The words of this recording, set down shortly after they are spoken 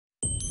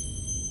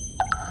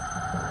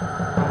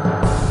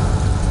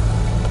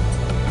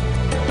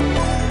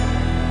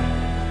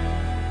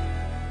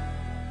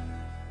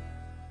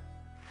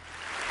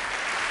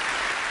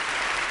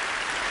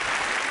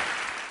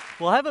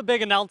Well, I have a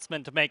big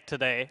announcement to make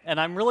today, and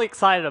I'm really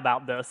excited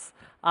about this.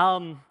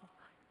 And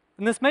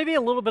this may be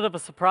a little bit of a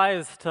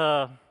surprise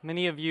to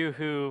many of you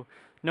who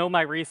know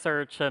my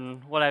research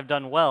and what I've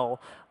done well.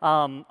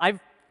 I've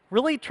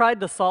really tried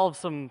to solve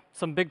some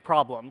big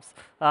problems,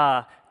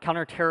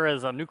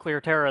 counterterrorism, nuclear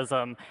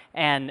terrorism,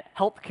 and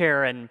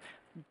healthcare, and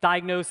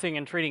diagnosing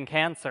and treating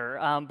cancer.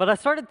 But I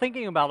started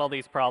thinking about all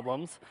these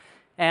problems,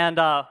 and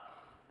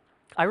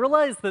I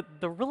realized that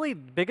the really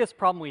biggest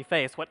problem we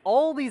face, what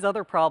all these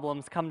other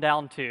problems come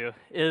down to,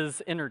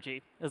 is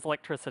energy, is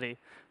electricity,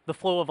 the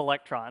flow of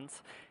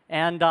electrons.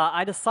 And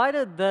I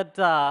decided that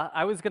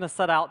I was going to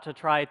set out to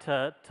try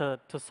to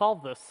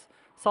solve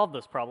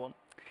this problem.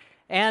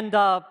 And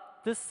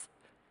this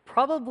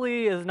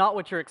probably is not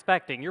what you're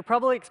expecting. You're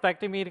probably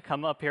expecting me to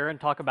come up here and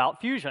talk about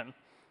fusion,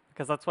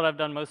 because that's what I've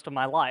done most of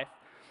my life.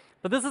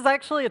 But this is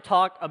actually a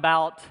talk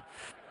about,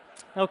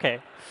 okay.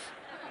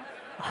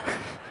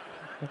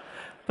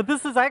 But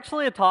this is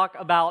actually a talk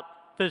about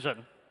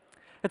fission.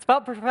 It's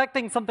about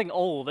perfecting something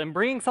old and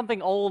bringing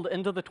something old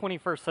into the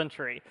 21st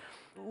century.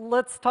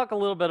 Let's talk a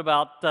little bit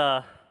about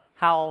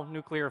how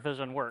nuclear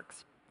fission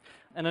works.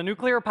 In a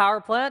nuclear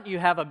power plant, you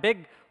have a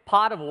big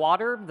pot of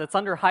water that's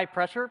under high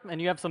pressure, and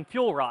you have some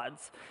fuel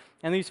rods.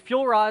 And these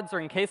fuel rods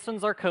are encased in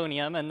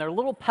zirconium, and they're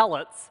little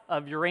pellets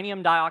of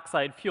uranium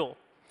dioxide fuel.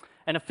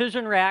 And a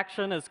fission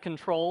reaction is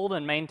controlled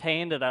and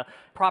maintained at a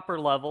proper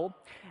level,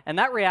 and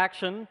that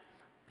reaction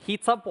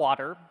heats up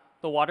water,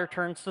 the water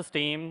turns to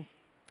steam,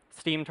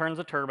 steam turns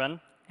a turbine,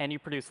 and you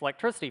produce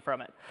electricity from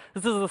it.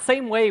 This is the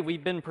same way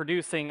we've been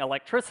producing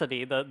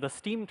electricity, the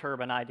steam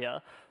turbine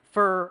idea,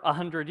 for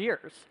 100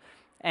 years.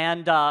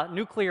 And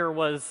nuclear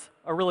was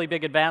a really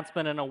big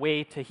advancement in a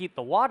way to heat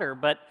the water,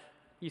 but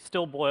you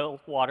still boil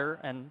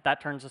water, and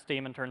that turns to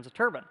steam and turns a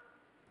turbine.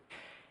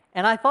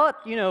 And I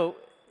thought,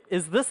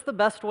 is this the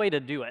best way to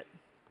do it?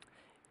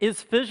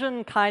 Is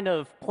fission kind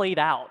of played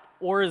out?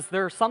 Or is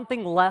there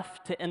something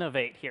left to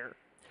innovate here?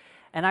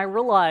 And I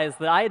realized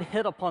that I had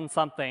hit upon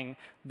something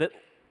that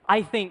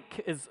I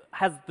think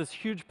has this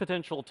huge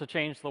potential to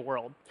change the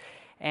world.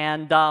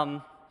 And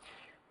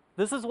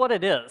this is what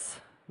it is.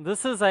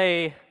 This is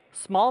a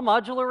small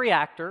modular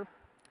reactor.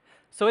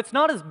 So it's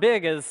not as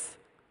big as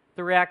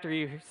the reactor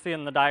you see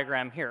in the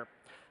diagram here.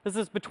 This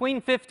is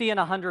between 50 and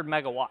 100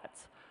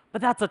 megawatts.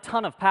 But that's a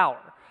ton of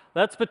power.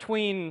 That's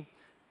between,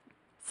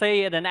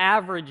 say, at an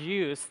average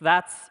use,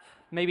 that's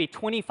maybe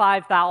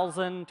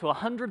 25,000 to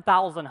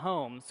 100,000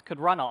 homes could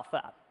run off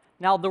that.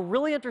 Now, the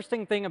really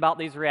interesting thing about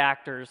these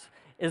reactors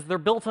is they're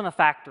built in a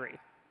factory.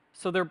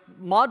 So they're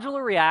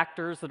modular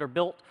reactors that are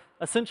built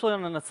essentially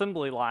on an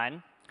assembly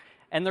line,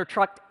 and they're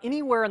trucked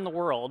anywhere in the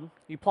world.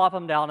 You plop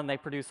them down, and they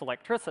produce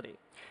electricity.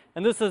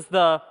 And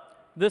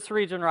this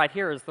region right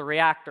here is the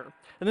reactor.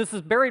 And this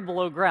is buried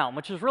below ground,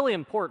 which is really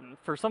important.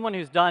 For someone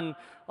who's done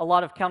a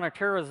lot of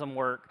counterterrorism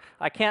work,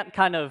 I can't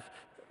kind of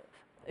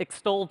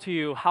extol to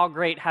you how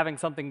great having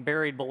something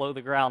buried below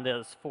the ground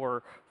is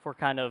for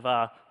kind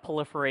of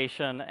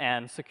proliferation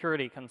and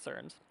security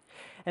concerns.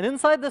 And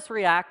inside this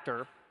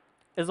reactor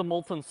is a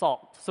molten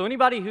salt. So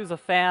anybody who's a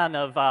fan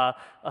of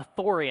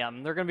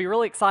thorium, they're going to be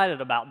really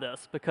excited about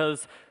this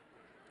because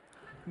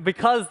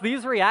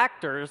these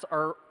reactors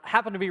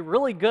happen to be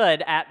really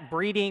good at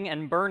breeding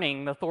and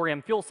burning the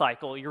thorium fuel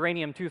cycle,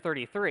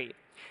 uranium-233.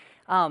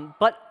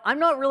 But I'm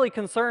not really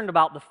concerned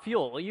about the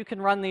fuel. You can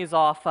run these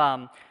off.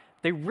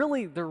 They're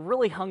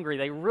really hungry.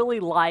 They really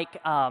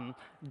like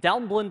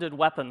downblended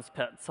weapons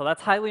pits. So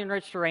that's highly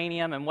enriched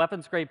uranium and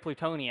weapons-grade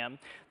plutonium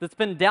that's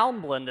been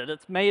downblended.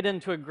 It's made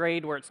into a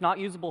grade where it's not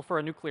usable for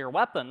a nuclear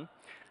weapon,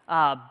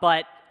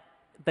 but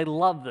they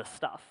love this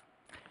stuff.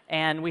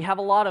 And we have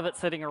a lot of it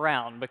sitting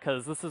around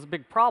because this is a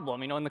big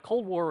problem. In the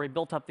Cold War, we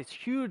built up this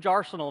huge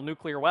arsenal of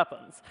nuclear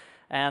weapons,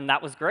 and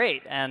that was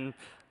great. And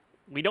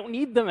we don't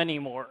need them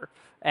anymore.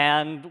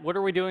 And what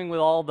are we doing with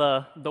all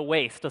the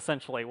waste,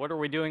 essentially? What are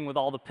we doing with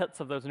all the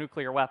pits of those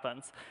nuclear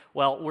weapons?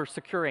 Well, we're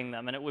securing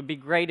them, and it would be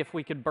great if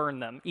we could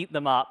burn them, eat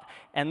them up,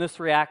 and this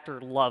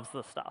reactor loves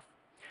this stuff.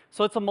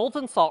 So it's a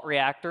molten salt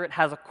reactor. It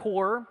has a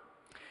core,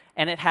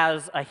 and it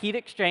has a heat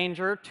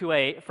exchanger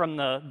from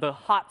the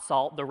hot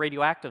salt, the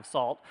radioactive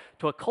salt,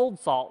 to a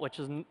cold salt, which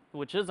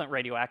isn't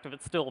radioactive.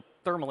 It's still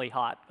thermally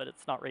hot, but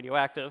it's not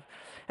radioactive.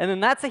 And then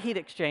that's a heat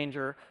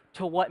exchanger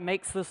to what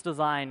makes this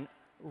design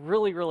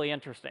really, really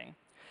interesting.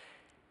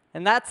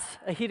 And that's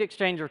a heat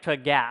exchanger to a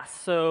gas.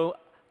 So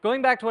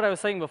going back to what I was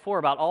saying before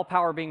about all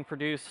power being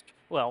produced,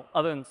 well,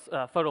 other than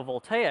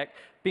photovoltaic,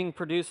 being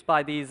produced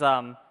by these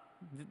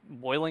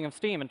boiling of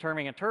steam and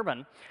turning a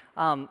turbine,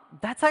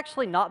 that's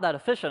actually not that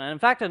efficient. And in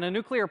fact, in a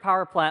nuclear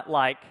power plant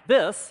like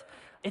this,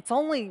 it's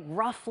only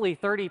roughly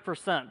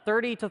 30%,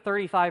 30 to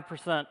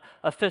 35%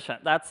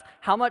 efficient. That's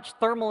how much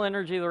thermal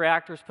energy the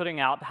reactor is putting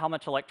out, how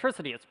much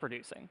electricity it's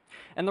producing.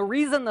 And the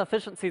reason the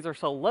efficiencies are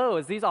so low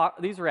is these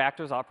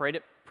reactors operate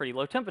at pretty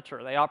low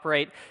temperature. They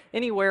operate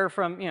anywhere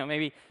from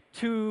maybe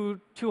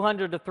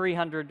 200 to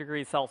 300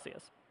 degrees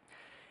Celsius.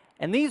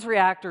 And these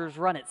reactors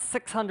run at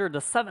 600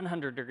 to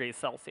 700 degrees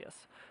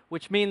Celsius,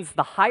 which means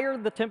the higher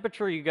the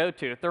temperature you go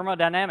to,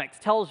 thermodynamics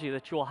tells you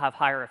that you will have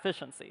higher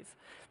efficiencies.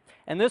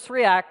 And this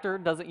reactor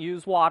doesn't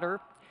use water,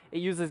 it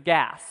uses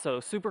gas,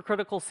 so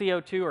supercritical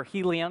CO2 or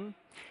helium,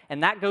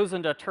 and that goes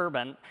into a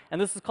turbine,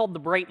 and this is called the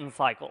Brayton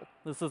cycle.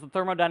 This is the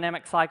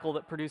thermodynamic cycle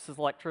that produces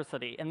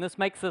electricity, and this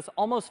makes this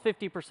almost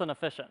 50%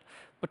 efficient,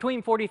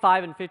 between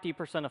 45 and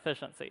 50%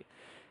 efficiency.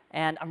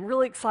 And I'm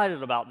really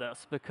excited about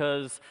this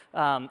because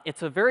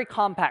it's a very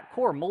compact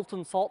core.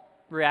 Molten salt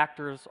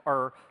reactors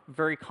are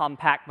very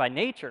compact by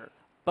nature,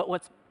 but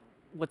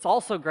what's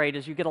also great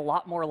is you get a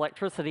lot more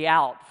electricity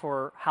out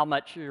for how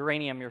much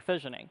uranium you're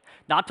fissioning.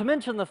 Not to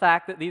mention the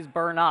fact that these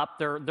burn up,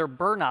 their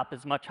burn up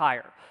is much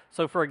higher.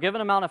 So for a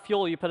given amount of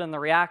fuel you put in the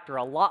reactor,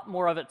 a lot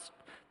more of it's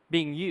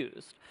being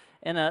used.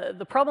 And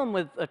the problem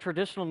with a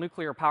traditional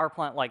nuclear power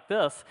plant like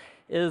this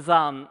is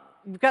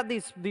we've got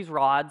these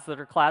rods that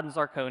are clad in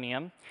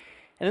zirconium,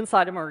 and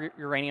inside them are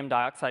uranium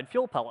dioxide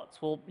fuel pellets.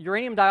 Well,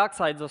 uranium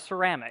dioxide is a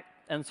ceramic,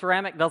 and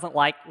ceramic doesn't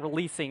like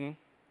releasing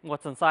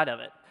what's inside of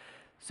it.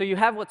 So you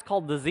have what's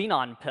called the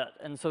xenon pit.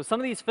 And so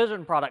some of these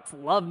fission products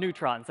love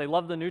neutrons. They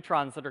love the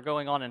neutrons that are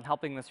going on and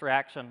helping this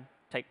reaction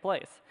take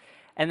place.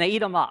 And they eat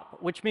them up,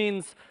 which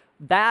means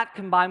that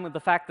combined with the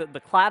fact that the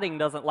cladding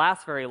doesn't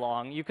last very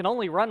long, you can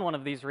only run one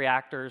of these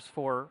reactors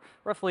for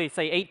roughly,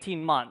 say,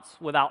 18 months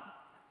without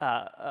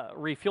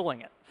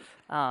refueling it.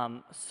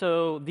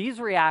 So these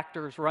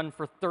reactors run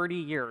for 30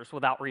 years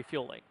without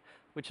refueling,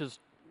 which is,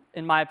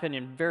 in my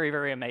opinion, very,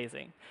 very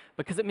amazing,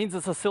 because it means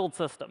it's a sealed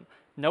system.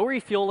 No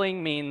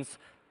refueling means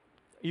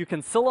you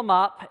can seal them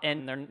up,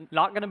 and they're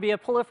not going to be a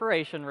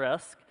proliferation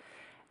risk,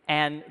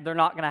 and they're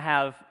not going to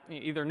have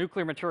either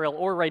nuclear material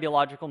or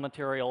radiological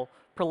material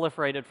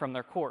proliferated from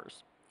their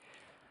cores.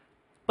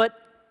 But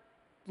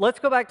let's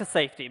go back to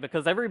safety,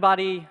 because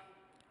everybody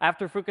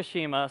after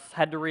Fukushima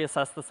had to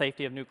reassess the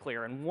safety of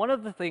nuclear. And one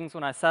of the things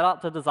when I set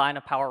out to design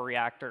a power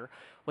reactor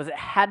was it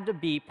had to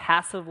be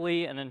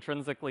passively and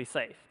intrinsically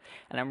safe.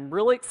 And I'm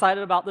really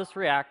excited about this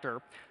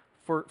reactor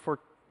for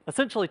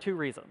essentially two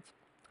reasons.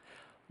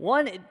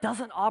 One, it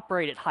doesn't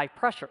operate at high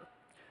pressure.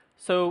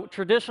 So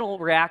traditional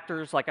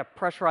reactors, like a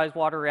pressurized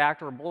water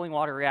reactor or boiling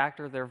water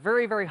reactor, they're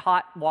very, very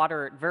hot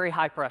water at very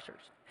high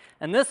pressures.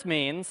 And this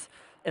means,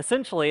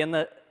 essentially, in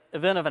the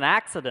event of an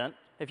accident,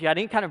 if you had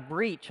any kind of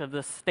breach of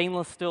this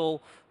stainless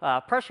steel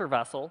pressure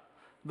vessel,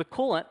 the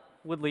coolant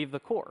would leave the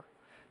core.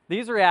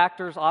 These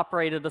reactors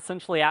operate at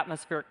essentially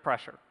atmospheric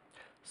pressure.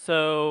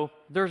 So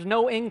there's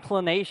no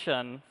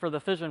inclination for the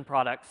fission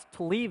products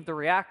to leave the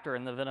reactor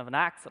in the event of an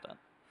accident.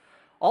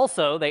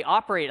 Also, they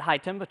operate at high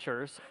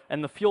temperatures,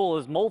 and the fuel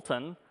is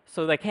molten,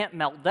 so they can't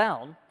melt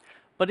down.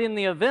 But in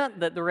the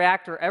event that the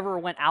reactor ever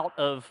went out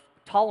of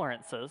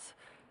tolerances,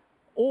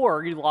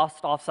 or you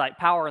lost off-site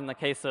power in the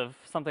case of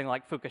something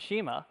like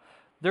Fukushima,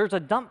 there's a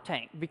dump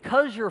tank.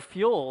 Because your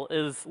fuel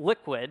is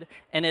liquid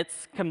and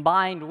it's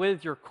combined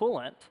with your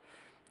coolant,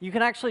 you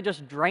can actually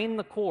just drain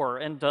the core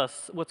into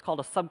what's called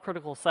a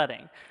subcritical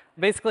setting,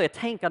 basically a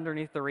tank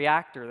underneath the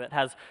reactor that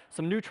has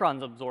some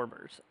neutrons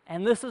absorbers.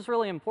 And this is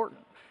really important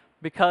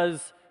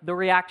because the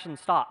reaction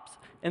stops.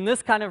 In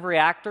this kind of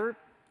reactor,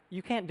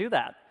 you can't do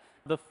that.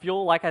 The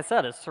fuel, like I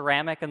said, is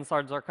ceramic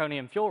inside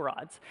zirconium fuel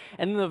rods.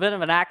 And in the event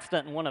of an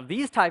accident in one of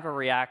these type of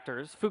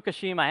reactors,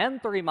 Fukushima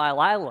and 3 Mile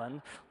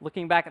Island,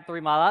 looking back at 3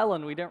 Mile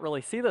Island, we didn't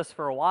really see this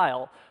for a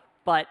while,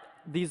 but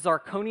these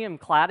zirconium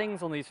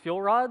claddings on these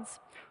fuel rods,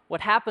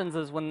 what happens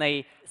is when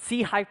they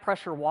see high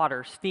pressure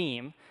water,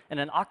 steam, in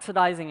an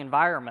oxidizing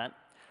environment,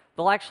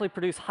 they'll actually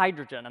produce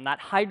hydrogen, and that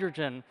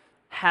hydrogen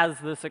has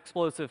this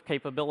explosive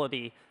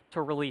capability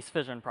to release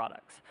fission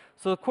products.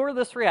 So the core of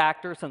this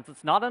reactor, since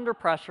it's not under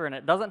pressure and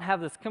it doesn't have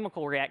this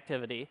chemical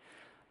reactivity,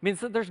 means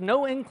that there's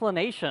no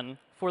inclination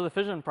for the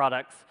fission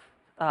products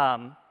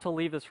to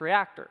leave this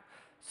reactor.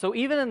 So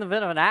even in the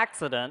event of an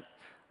accident,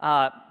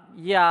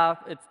 yeah,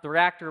 the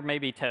reactor may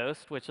be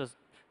toast, which is,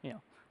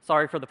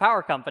 sorry for the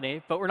power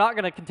company, but we're not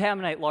going to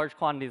contaminate large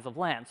quantities of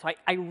land. So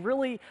I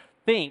really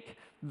think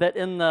that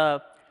in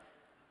the,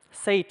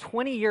 say,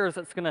 20 years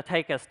it's going to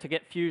take us to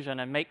get fusion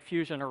and make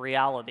fusion a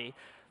reality,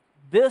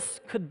 this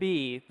could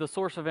be the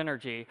source of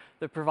energy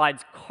that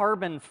provides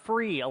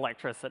carbon-free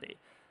electricity.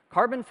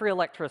 Carbon-free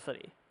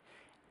electricity.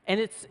 And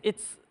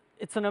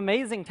it's an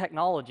amazing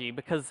technology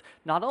because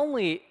not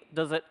only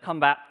does it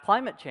combat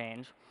climate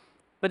change,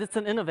 but it's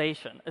an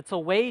innovation. It's a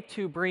way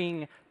to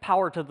bring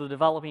power to the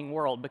developing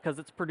world because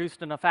it's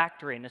produced in a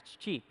factory and it's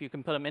cheap. You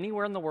can put them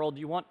anywhere in the world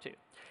you want to.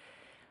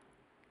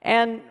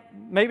 And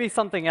maybe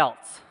something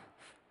else.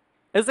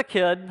 As a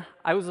kid,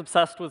 I was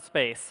obsessed with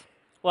space.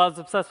 Well, I was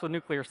obsessed with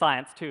nuclear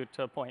science, too,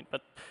 to a point.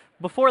 But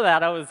before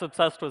that, I was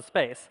obsessed with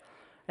space.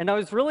 And I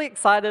was really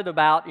excited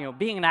about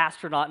being an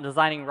astronaut and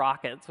designing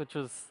rockets, which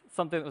was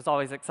something that was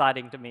always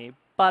exciting to me.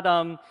 But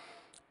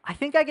I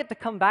think I get to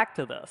come back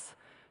to this.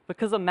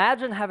 Because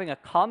imagine having a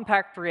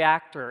compact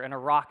reactor in a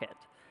rocket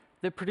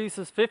that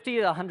produces 50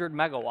 to 100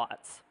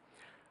 megawatts.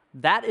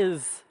 That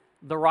is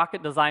the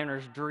rocket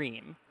designer's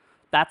dream.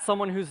 That's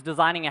someone who's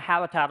designing a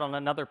habitat on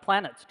another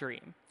planet's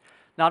dream.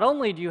 Not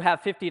only do you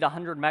have 50 to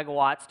 100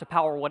 megawatts to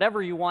power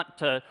whatever you want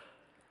to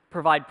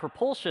provide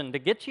propulsion to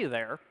get you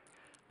there,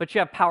 but you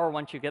have power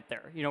once you get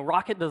there. You know,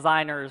 rocket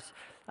designers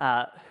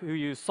who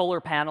use solar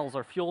panels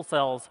or fuel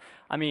cells,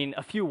 I mean,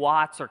 a few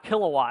watts or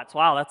kilowatts,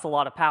 wow, that's a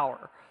lot of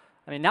power.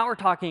 I mean, now we're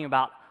talking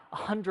about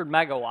 100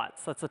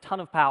 megawatts. That's a ton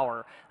of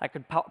power. That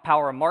could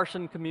power a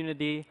Martian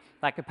community.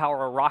 That could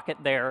power a rocket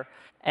there.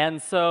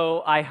 And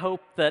so I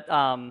hope that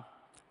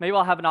maybe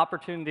I'll have an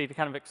opportunity to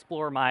kind of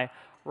explore my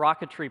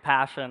rocketry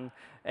passion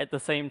at the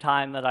same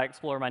time that I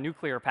explore my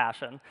nuclear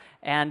passion.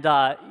 And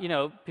you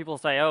know, people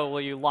say, oh,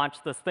 well, you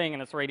launched this thing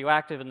and it's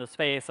radioactive into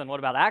space, and what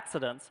about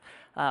accidents?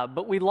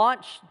 But we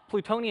launch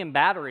plutonium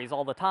batteries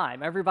all the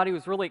time. Everybody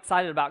was really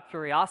excited about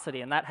Curiosity,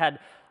 and that had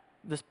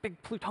this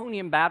big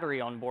plutonium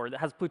battery on board that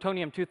has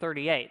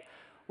plutonium-238,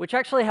 which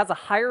actually has a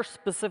higher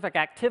specific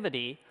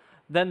activity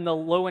than the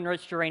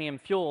low-enriched uranium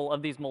fuel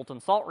of these molten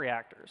salt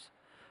reactors,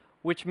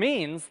 which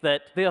means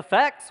that the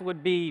effects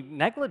would be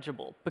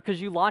negligible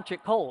because you launch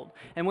it cold.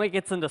 And when it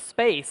gets into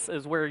space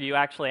is where you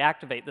actually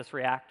activate this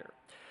reactor.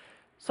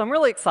 So I'm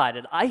really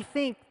excited. I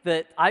think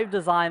that I've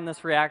designed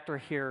this reactor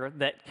here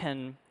that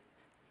can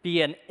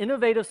be an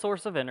innovative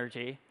source of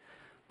energy,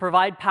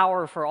 provide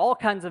power for all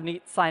kinds of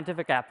neat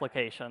scientific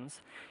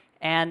applications,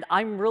 and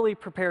I'm really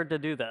prepared to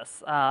do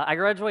this. I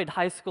graduated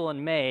high school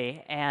in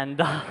May, and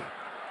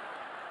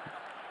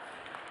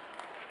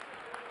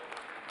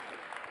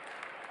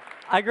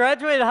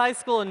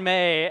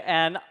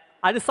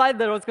I decided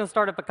that I was going to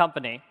start up a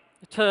company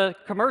to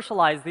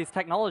commercialize these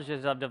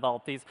technologies I've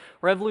developed, these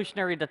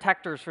revolutionary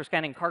detectors for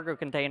scanning cargo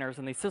containers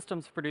and these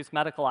systems to produce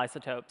medical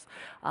isotopes.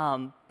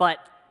 But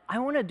I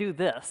want to do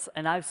this,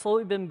 and I've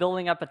slowly been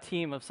building up a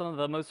team of some of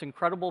the most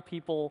incredible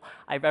people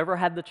I've ever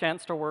had the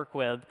chance to work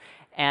with,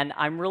 and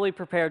I'm really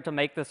prepared to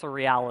make this a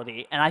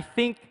reality. And I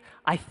think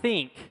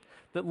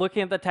that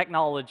looking at the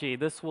technology,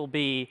 this will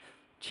be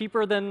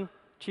cheaper than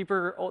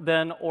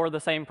or the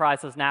same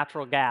price as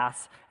natural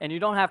gas, and you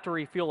don't have to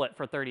refuel it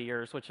for 30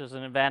 years, which is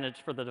an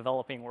advantage for the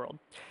developing world.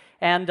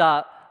 And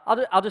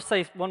I'll just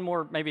say one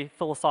more maybe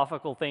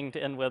philosophical thing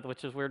to end with,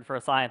 which is weird for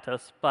a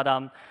scientist, but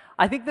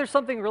I think there's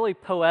something really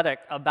poetic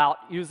about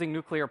using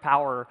nuclear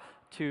power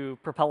to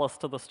propel us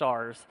to the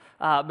stars,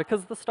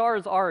 because the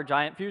stars are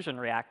giant fusion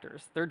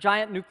reactors. They're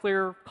giant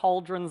nuclear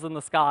cauldrons in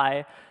the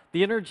sky.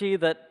 The energy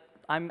that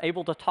I'm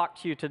able to talk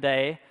to you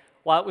today,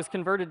 while it was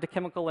converted to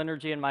chemical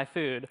energy in my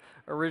food,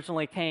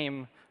 originally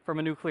came from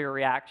a nuclear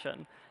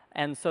reaction.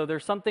 And so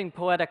there's something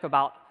poetic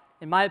about,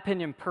 in my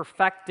opinion,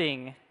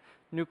 perfecting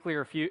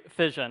nuclear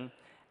fission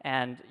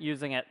and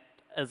using it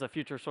as a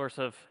future source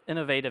of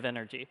innovative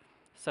energy.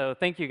 So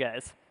thank you,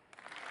 guys.